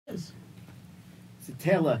So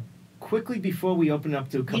Taylor, quickly before we open up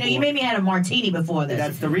to a couple, you made me have a martini before this.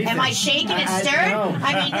 That's the reason. Am I shaking and stirred? No.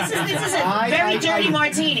 I mean, this is a very dirty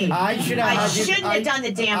martini. I shouldn't have done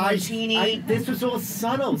the damn martini. This was all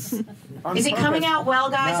subtles. Is it coming out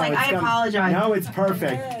well, guys? No, I apologize. No, it's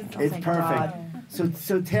perfect. It's perfect.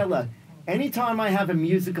 So Taylor, anytime I have a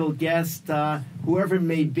musical guest, whoever it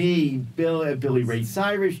may be, Billy Ray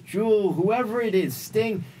Cyrus, Jewel, whoever it is,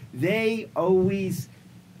 Sting, they always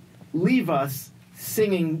leave us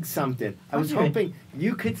singing something. I was hoping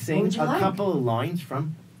you could sing a couple of lines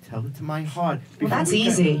from Tell It to My Heart. Well, that's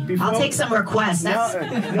easy. I'll take some requests. That's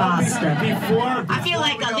I feel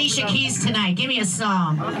like Alicia Keys tonight. Give me a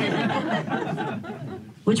song.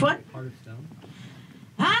 Which one? Heart of Stone.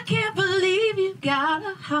 I can't believe you got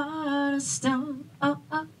a heart of stone.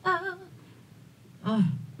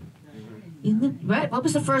 Right? What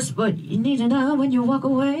was the first word? You need to know when you walk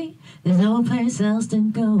away, there's no place else to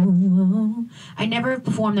go. I never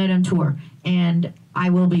performed that on tour, and I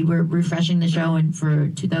will be. We're refreshing the show for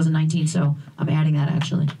 2019, so I'm adding that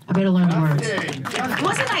actually. I better learn the words. It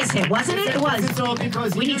was a nice hit, wasn't it? It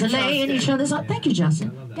was. We need to lay in each other's arms. Thank you,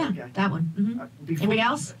 Justin. Yeah, that one. Anybody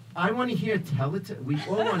else? I want to hear Tell It to... We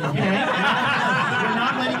all want to hear it. We're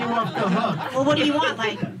not letting you off the hook. Well, what do you want?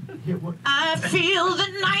 Like, I feel the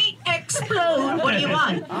night explode. What do you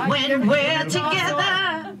want? When we're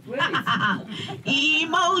together.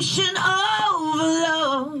 Emotion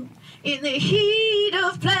overload. In the heat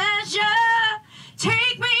of pleasure.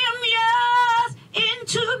 Take me, I'm yours.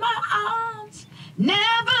 Into my arms.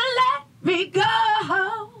 Never let me go.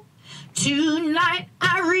 Tonight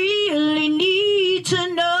I really need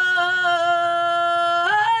to know.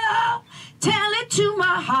 Tell it to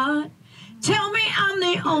my heart. Tell me I'm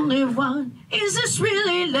the only one. Is this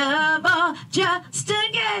really love or just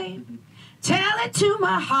a game? Tell it to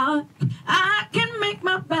my heart. I can make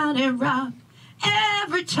my body rock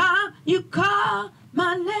every time you call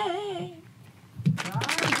my name.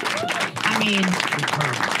 I mean,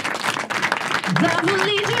 love will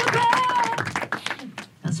lead you back.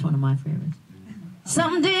 That's one of my favorites.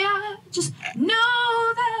 Someday I just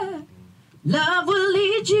know that love will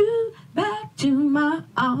lead you back to my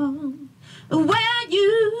arms where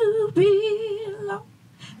you belong.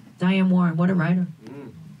 Diane Warren, what a writer.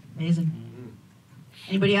 Amazing.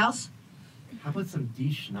 Anybody else? How about some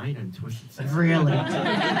Dee Schneider and Twisted Sister? Really?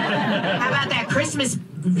 How about that Christmas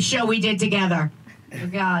show we did together? For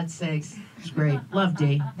God's sakes. It's great. Love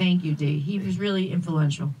Dee. Thank you, Dee. He was really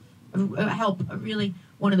influential. Really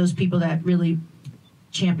one of those people that really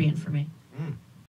championed for me.